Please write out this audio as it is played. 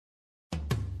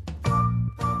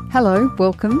Hello,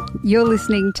 welcome. You're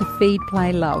listening to Feed,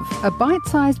 Play, Love, a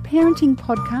bite-sized parenting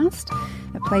podcast,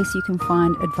 a place you can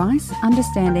find advice,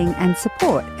 understanding and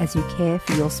support as you care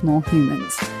for your small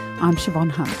humans. I'm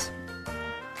Siobhan Hunt.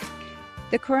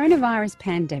 The coronavirus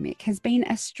pandemic has been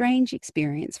a strange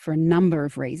experience for a number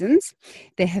of reasons.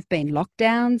 There have been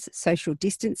lockdowns, social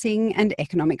distancing and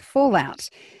economic fallout.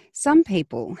 Some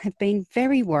people have been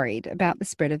very worried about the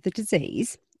spread of the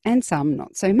disease and some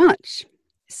not so much.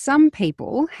 Some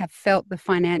people have felt the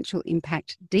financial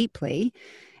impact deeply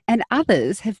and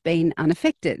others have been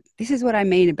unaffected. This is what I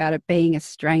mean about it being a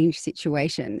strange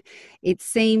situation. It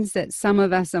seems that some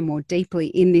of us are more deeply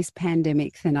in this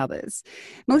pandemic than others.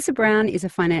 Melissa Brown is a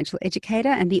financial educator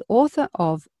and the author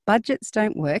of Budgets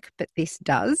Don't Work, But This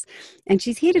Does. And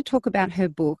she's here to talk about her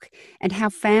book and how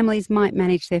families might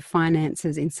manage their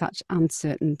finances in such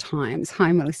uncertain times.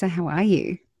 Hi, Melissa. How are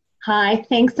you? Hi.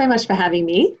 Thanks so much for having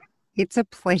me. It's a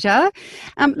pleasure.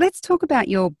 Let's talk about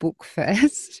your book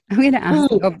first. I'm going to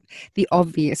ask the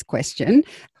obvious question.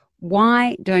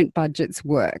 Why don't budgets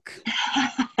work?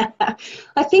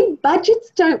 I think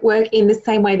budgets don't work in the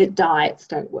same way that diets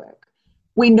don't work.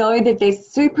 We know that they're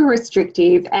super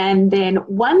restrictive, and then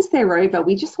once they're over,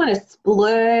 we just want to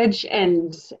splurge.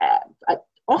 And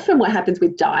often what happens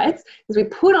with diets is we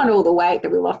put on all the weight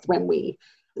that we lost when we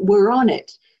were on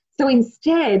it. So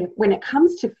instead, when it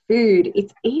comes to food,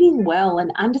 it's eating well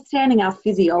and understanding our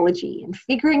physiology and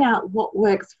figuring out what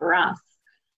works for us.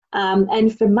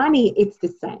 And for money, it's the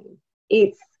same.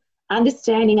 It's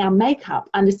understanding our makeup,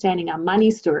 understanding our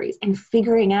money stories, and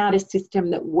figuring out a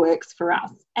system that works for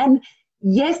us. And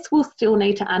yes, we'll still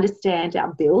need to understand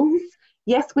our bills.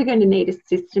 Yes, we're going to need a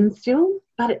system still,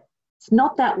 but it's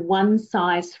not that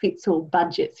one-size-fits-all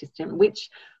budget system, which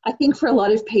I think for a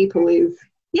lot of people is,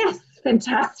 yes,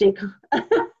 fantastic. No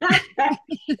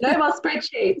more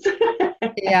spreadsheets.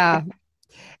 Yeah,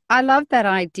 I love that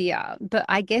idea. But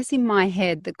I guess in my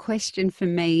head, the question for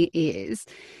me is,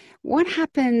 what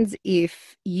happens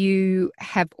if you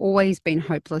have always been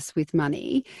hopeless with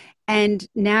money and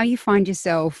now you find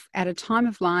yourself at a time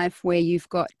of life where you've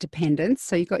got dependents,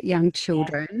 so you've got young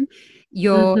children,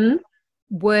 you're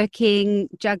working,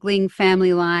 juggling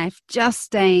family life, just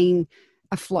staying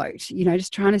afloat,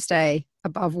 just trying to stay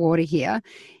above water here.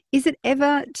 Is it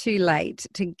ever too late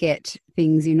to get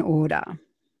things in order?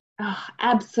 Oh,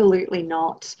 absolutely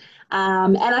not.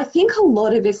 And I think a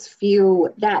lot of us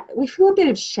feel that we feel a bit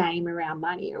of shame around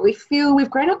money. We feel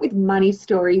we've grown up with money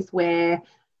stories where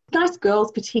nice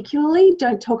girls particularly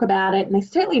don't talk about it, and they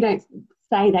certainly don't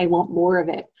say they want more of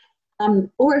it.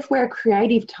 Or if we're a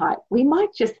creative type, we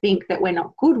might just think that we're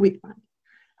not good with money.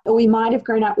 Or we might have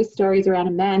grown up with stories around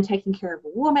a man taking care of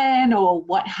a woman or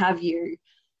what have you.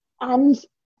 And I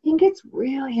think it's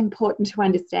really important to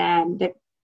understand that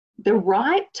the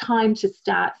right time to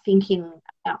start thinking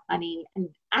about money and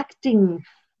acting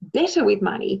better with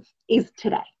money is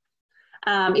today.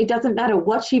 It doesn't matter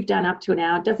what you've done up to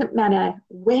now. It doesn't matter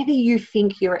whether you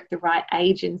think you're at the right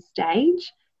age and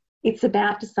stage. It's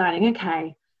about deciding,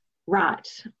 okay, right,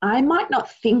 I might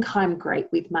not think I'm great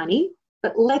with money,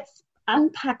 but let's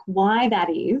unpack why that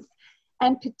is.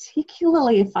 And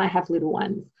particularly if I have little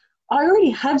ones, I already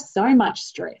have so much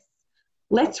stress.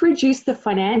 Let's reduce the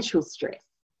financial stress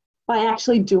by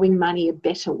actually doing money a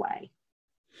better way.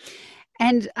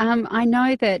 And I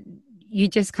know that you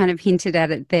just kind of hinted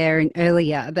at it there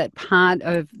earlier, that part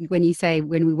of when you say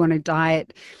when we want to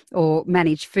diet or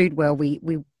manage food well, we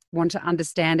want to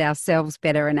understand ourselves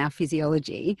better and our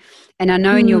physiology. And I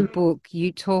know in your book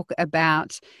you talk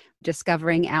about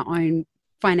discovering our own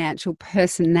financial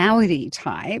personality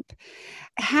type.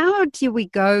 How do we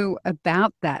go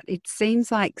about that? It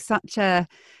seems like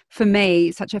for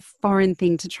me, such a foreign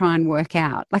thing to try and work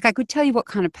out. Like I could tell you what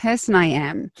kind of person I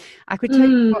am. I could tell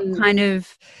you what kind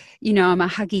of, I'm a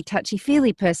huggy,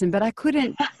 touchy-feely person, but I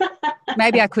couldn't,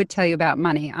 maybe I could tell you about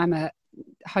money. I'm a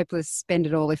hopeless spend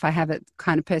it all if I have it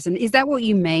kind of person. Is that what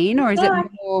you mean, or is it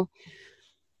more?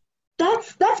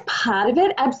 That's part of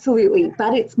it, absolutely,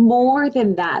 but it's more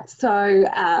than that. So,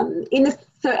 and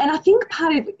I think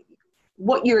part of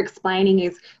what you're explaining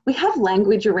is we have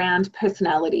language around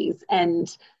personalities,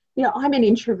 and I'm an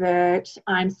introvert.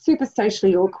 I'm super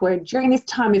socially awkward. During this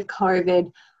time of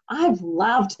COVID, I've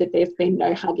loved that there's been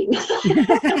no hugging.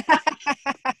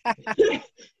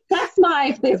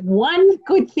 If there's one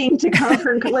good thing to come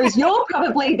from, whereas you're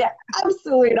probably the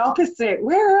absolute opposite.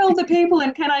 Where are all the people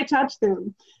and can I touch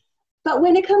them? But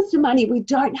when it comes to money, we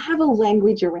don't have a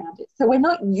language around it. So we're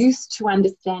not used to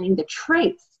understanding the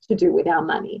traits to do with our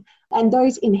money and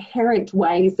those inherent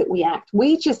ways that we act.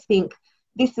 We just think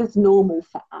this is normal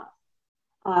for us.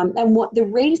 And what the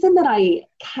reason that I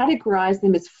categorize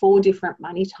them as 4 different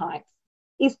money types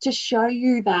is to show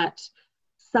you that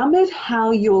some of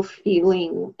how you're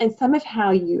feeling and some of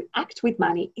how you act with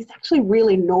money is actually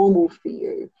really normal for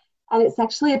you. And it's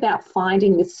actually about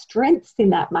finding the strengths in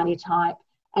that money type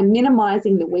and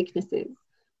minimizing the weaknesses.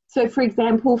 So, for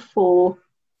example, for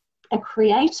a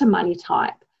creator money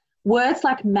type, words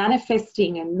like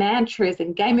manifesting and mantras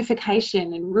and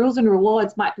gamification and rules and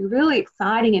rewards might be really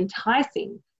exciting and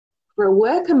enticing. For a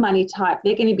worker money type,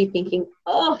 they're going to be thinking,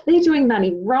 oh, they're doing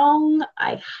money wrong.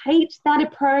 I hate that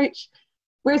approach.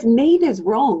 Whereas neither's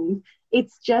wrong.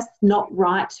 It's just not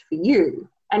right for you.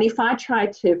 And if I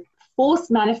tried to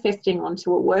force manifesting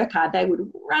onto a worker, they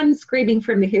would run screaming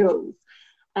from the hills.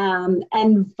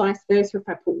 And vice versa, if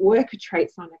I put worker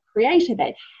traits on a creator,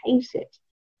 they'd hate it.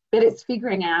 But it's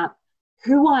figuring out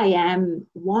who I am,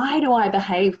 why do I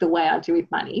behave the way I do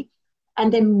with money?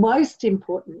 And then most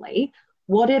importantly,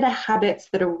 what are the habits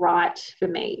that are right for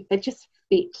me, that just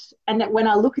fit? And that when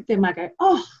I look at them, I go,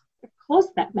 oh, of course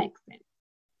that makes sense.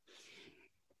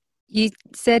 You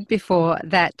said before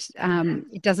that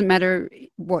it doesn't matter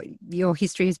what your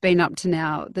history has been up to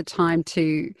now, the time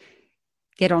to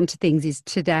get onto things is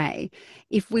today.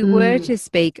 If we were to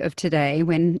speak of today,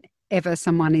 whenever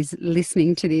someone is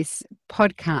listening to this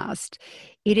podcast,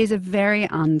 it is a very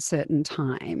uncertain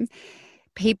time.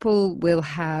 People will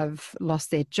have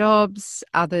lost their jobs,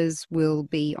 others will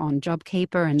be on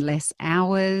JobKeeper and less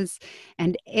hours,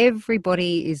 and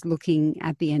everybody is looking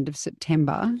at the end of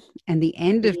September and the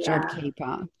end of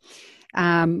JobKeeper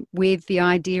with the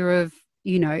idea of,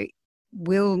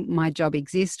 will my job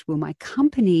exist? Will my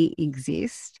company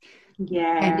exist?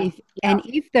 Yeah. And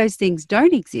if those things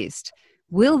don't exist,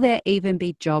 will there even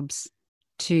be jobs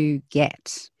to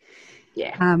get?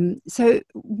 Yeah. So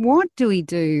what do we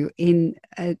do in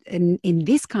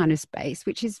this kind of space,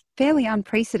 which is fairly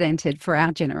unprecedented for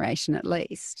our generation at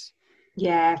least?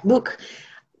 Yeah. Look,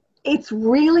 it's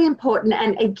really important.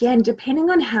 And again, depending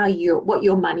on what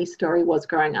your money story was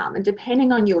growing up and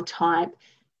depending on your type,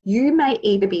 you may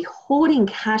either be hoarding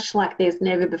cash like there's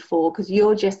never before because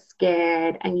you're just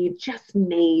scared and you're just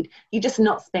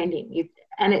not spending.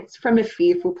 And it's from a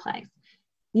fearful place.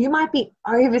 You might be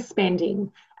overspending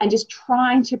and just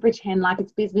trying to pretend like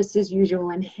it's business as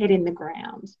usual and head in the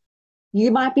ground.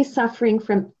 You might be suffering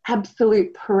from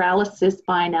absolute paralysis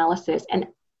by analysis and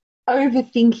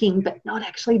overthinking, but not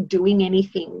actually doing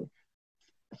anything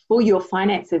for your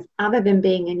finances other than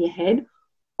being in your head.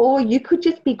 Or you could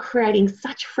just be creating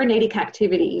such frenetic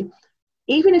activity,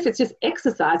 even if it's just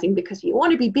exercising because you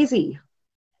want to be busy.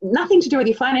 Nothing to do with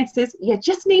your finances, you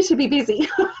just need to be busy.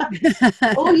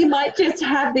 Or you might just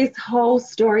have this whole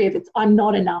story of I'm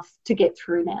not enough to get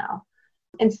through now.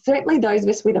 And certainly those of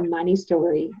us with a money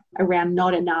story around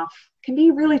not enough can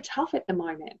be really tough at the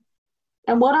moment.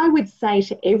 And what I would say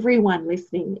to everyone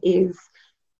listening is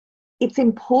it's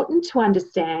important to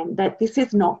understand that this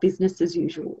is not business as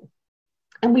usual.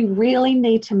 And we really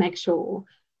need to make sure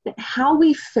that how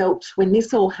we felt when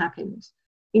this all happened,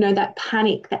 that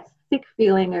panic, that sick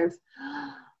feeling of,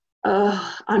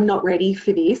 oh, I'm not ready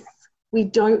for this. We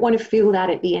don't want to feel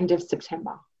that at the end of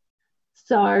September.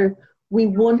 So we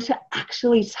want to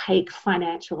actually take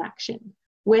financial action,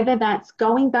 whether that's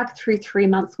going back through 3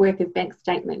 months worth of bank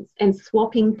statements and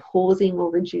swapping, pausing or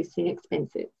reducing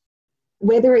expenses,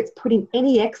 whether it's putting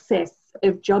any excess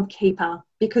of JobKeeper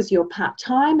because you're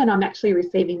part-time and I'm actually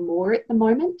receiving more at the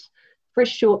moment for a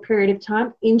short period of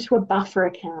time into a buffer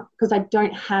account because I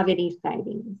don't have any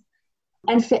savings.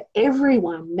 And for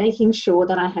everyone, making sure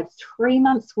that I have 3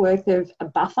 months worth of a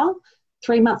buffer,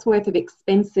 3 months worth of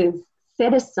expenses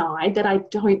set aside that I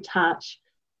don't touch,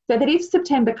 so that if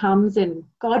September comes and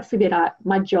God forbid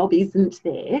my job isn't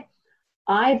there,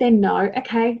 I then know,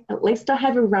 okay, at least I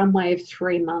have a runway of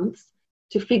 3 months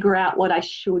to figure out what I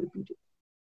should be doing.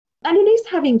 And it is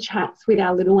having chats with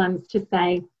our little ones to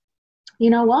say, you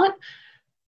know what,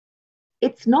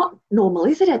 it's not normal,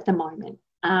 is it, at the moment?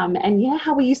 And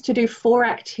how we used to do 4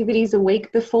 activities a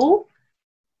week before,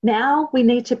 now we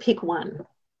need to pick one.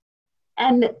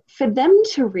 And for them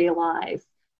to realise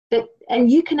that,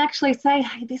 and you can actually say,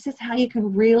 hey, this is how you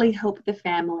can really help the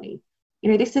family.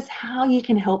 This is how you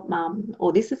can help mum,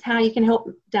 or this is how you can help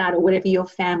dad, or whatever your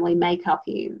family makeup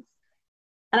is.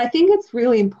 And I think it's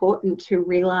really important to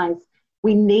realise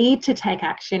we need to take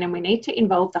action and we need to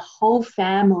involve the whole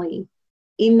family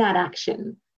in that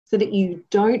action so that you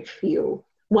don't feel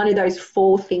one of those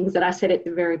 4 things that I said at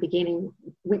the very beginning,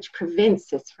 which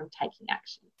prevents us from taking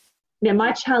action.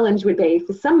 My challenge would be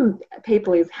for some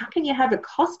people is, how can you have a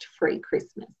cost-free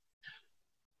Christmas?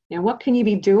 What can you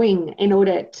be doing in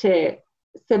order to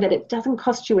so that it doesn't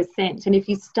cost you a cent. And if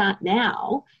you start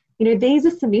now, these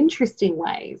are some interesting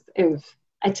ways of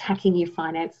attacking your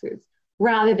finances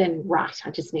rather than, right,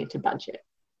 I just need to budget.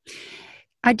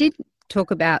 I did talk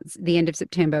about the end of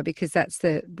September because that's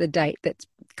the date that's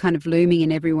kind of looming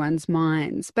in everyone's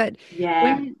minds. But Yeah.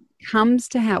 when it comes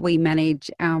to how we manage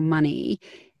our money,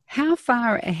 how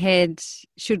far ahead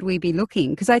should we be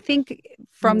looking? Because I think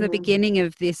from the beginning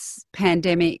of this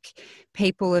pandemic,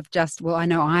 people have just, well, I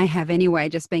know I have anyway,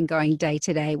 just been going day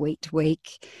to day, week to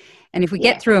week. And if we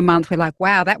get through a month, we're like,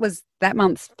 wow, that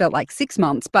month felt like 6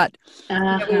 months. But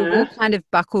we're all kind of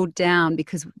buckled down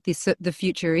because the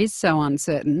future is so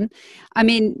uncertain. I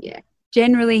mean,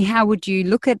 generally, how would you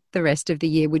look at the rest of the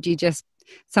year? Would you just,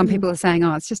 some people are saying,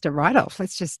 oh, it's just a write-off.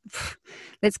 Let's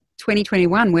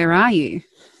 2021, where are you?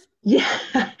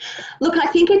 Yeah. Look, I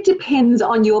think it depends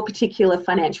on your particular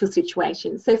financial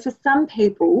situation. So for some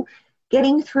people,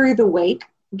 getting through the week,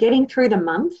 getting through the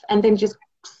month, and then just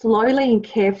slowly and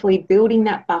carefully building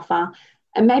that buffer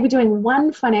and maybe doing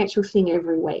one financial thing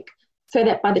every week so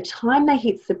that by the time they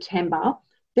hit September,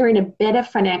 they're in a better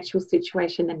financial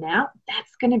situation than now.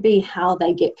 That's going to be how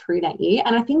they get through that year.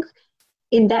 And I think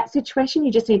in that situation,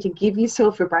 you just need to give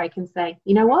yourself a break and say,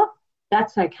 you know what,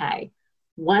 that's okay.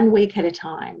 1 week at a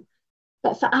time.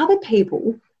 But for other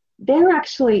people, they're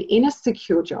actually in a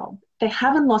secure job. They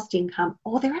haven't lost income,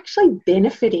 or they're actually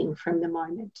benefiting from the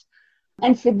moment.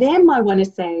 And for them, I want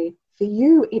to say, for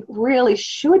you, it really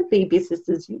should be business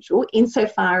as usual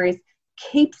insofar as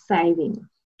keep saving,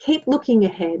 keep looking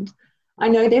ahead. I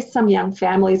know there's some young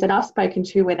families that I've spoken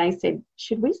to where they said,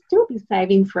 should we still be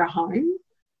saving for a home?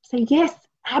 So yes,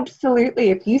 absolutely.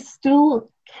 If you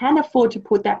still can afford to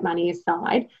put that money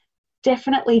aside,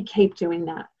 definitely keep doing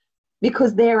that,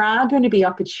 because there are going to be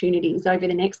opportunities over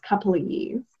the next couple of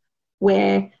years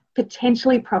where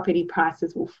potentially property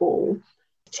prices will fall.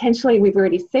 Potentially, we've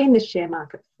already seen the share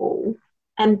market fall,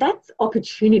 and that's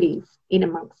opportunities in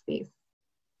amongst this.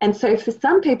 And so for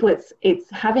some people, it's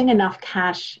having enough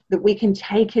cash that we can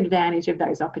take advantage of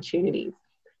those opportunities.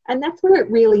 And that's where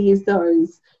it really is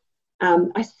those,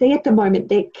 I see at the moment,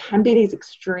 there can be these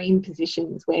extreme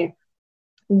positions where,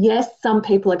 yes, some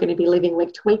people are going to be living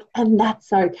week to week, and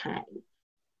that's okay.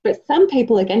 But some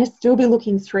people are going to still be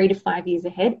looking 3 to 5 years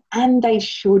ahead, and they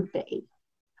should be.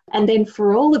 And then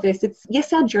for all of us, it's,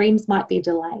 yes, our dreams might be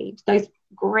delayed. Those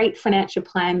great financial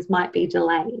plans might be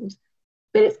delayed,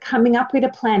 but it's coming up with a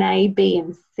plan A, B,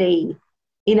 and C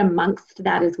in amongst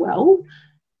that as well,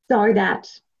 so that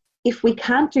if we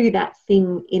can't do that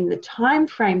thing in the time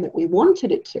frame that we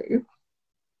wanted it to,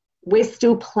 we're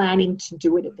still planning to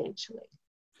do it eventually.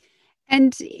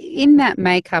 And in that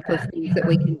makeup of things that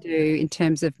we can do in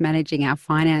terms of managing our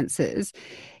finances,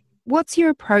 what's your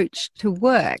approach to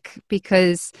work?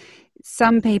 Because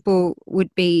some people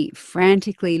would be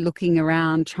frantically looking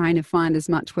around trying to find as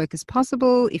much work as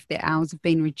possible if their hours have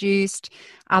been reduced.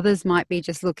 Others might be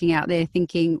just looking out there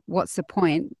thinking, what's the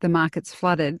point? The market's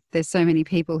flooded. There's so many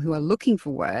people who are looking for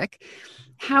work.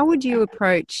 How would you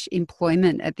approach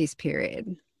employment at this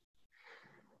period?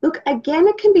 Look, again,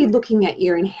 it can be looking at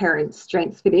your inherent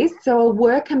strengths for this. So a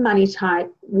work and money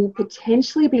type will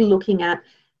potentially be looking at,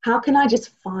 how can I just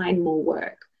find more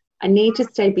work? I need to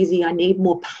stay busy. I need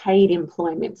more paid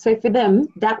employment. So for them,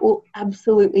 that will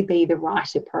absolutely be the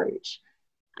right approach.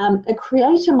 A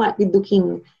creator might be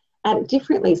looking at it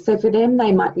differently. So for them,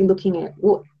 they might be looking at,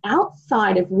 well,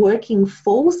 outside of working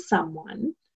for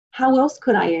someone, how else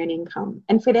could I earn income?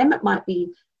 And for them, it might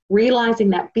be realizing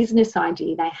that business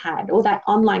idea they had, or that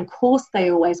online course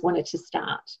they always wanted to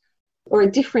start, or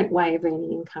a different way of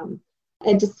earning income.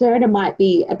 A discerner might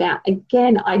be about,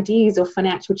 again, ideas or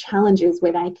financial challenges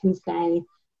where they can say,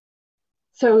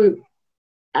 so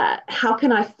how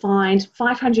can I find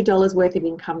 $500 worth of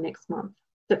income next month?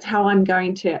 That's how I'm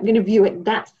going to view it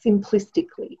that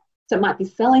simplistically. So it might be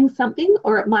selling something,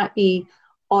 or it might be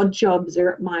odd jobs, or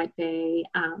it might be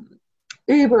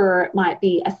Uber, or it might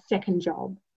be a second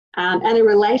job. And a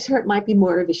relator, it might be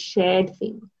more of a shared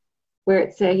thing where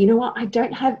it's you know what, I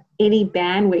don't have any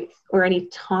bandwidth or any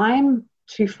time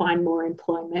to find more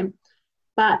employment,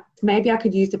 but maybe I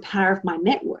could use the power of my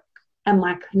network and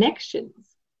my connections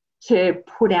to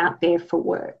put out there for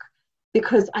work,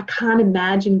 because I can't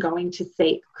imagine going to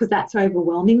seek, because that's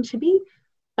overwhelming to me.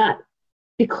 But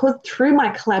because through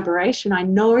my collaboration, I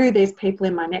know there's people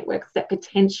in my networks that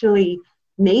potentially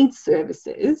need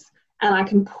services, and I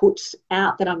can put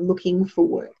out that I'm looking for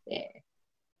work there.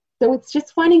 So it's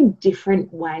just finding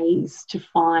different ways to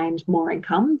find more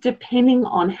income depending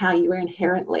on how you are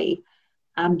inherently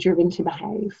driven to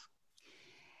behave.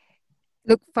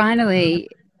 Look, finally,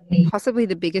 possibly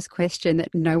the biggest question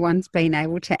that no one's been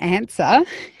able to answer.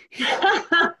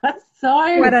 So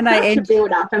why don't I end?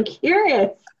 Build up? I'm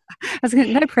curious. I was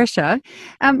going, no pressure.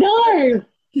 No.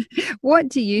 What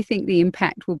do you think the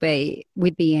impact will be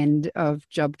with the end of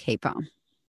JobKeeper?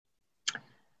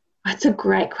 That's a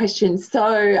great question.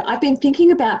 So I've been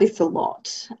thinking about this a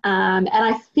lot, and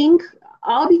I think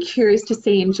I'll be curious to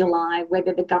see in July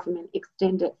whether the government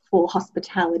extend it for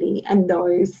hospitality and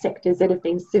those sectors that have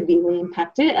been severely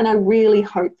impacted, and I really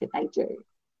hope that they do.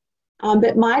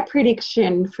 But my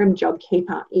prediction from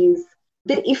JobKeeper is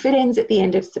that if it ends at the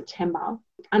end of September,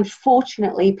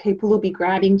 unfortunately, people will be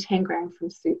grabbing 10 grand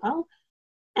from super,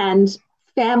 and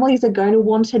families are going to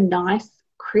want a nice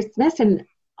Christmas, and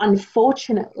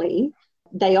unfortunately,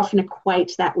 they often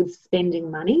equate that with spending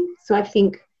money. So I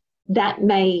think that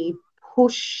may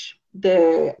push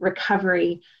the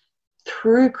recovery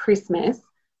through Christmas,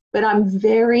 but I'm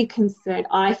very concerned.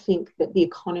 I think that the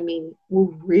economy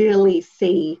will really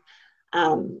see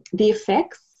the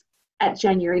effects at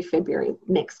January, February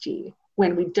next year,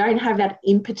 when we don't have that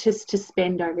impetus to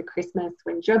spend over Christmas,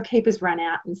 when JobKeepers run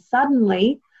out, and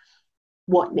suddenly,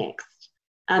 what next?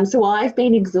 So I've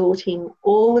been exhorting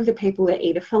all of the people that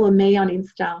either follow me on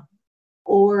Insta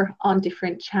or on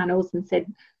different channels and said,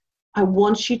 I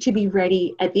want you to be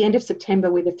ready at the end of September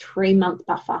with a 3-month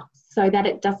buffer so that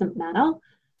it doesn't matter.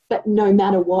 But no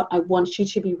matter what, I want you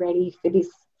to be ready for this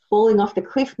falling off the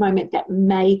cliff moment that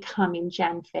may come in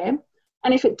Jan, Feb.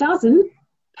 And if it doesn't,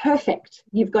 perfect.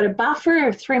 You've got a buffer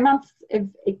of 3 months of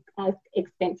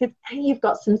expenses and you've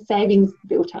got some savings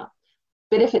built up.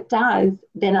 But if it does,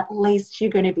 then at least you're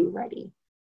going to be ready.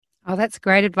 Oh, that's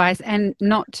great advice, and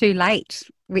not too late,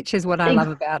 which is what I love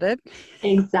about it.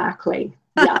 Exactly.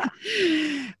 Yeah.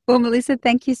 Well, Melissa,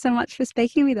 thank you so much for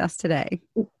speaking with us today.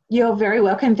 You're very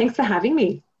welcome. Thanks for having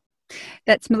me.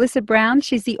 That's Melissa Brown.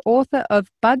 She's the author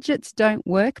of Budgets Don't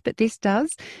Work, But This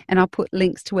Does. And I'll put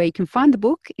links to where you can find the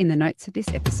book in the notes of this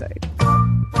episode.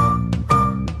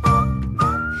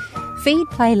 Feed,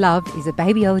 Play, Love is a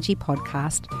Babyology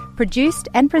podcast produced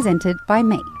and presented by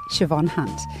me, Siobhan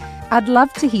Hunt. I'd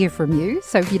love to hear from you,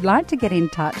 so if you'd like to get in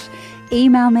touch,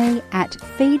 email me at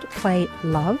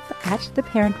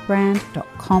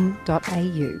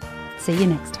feedplaylove@theparentbrand.com.au. See you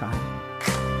next time.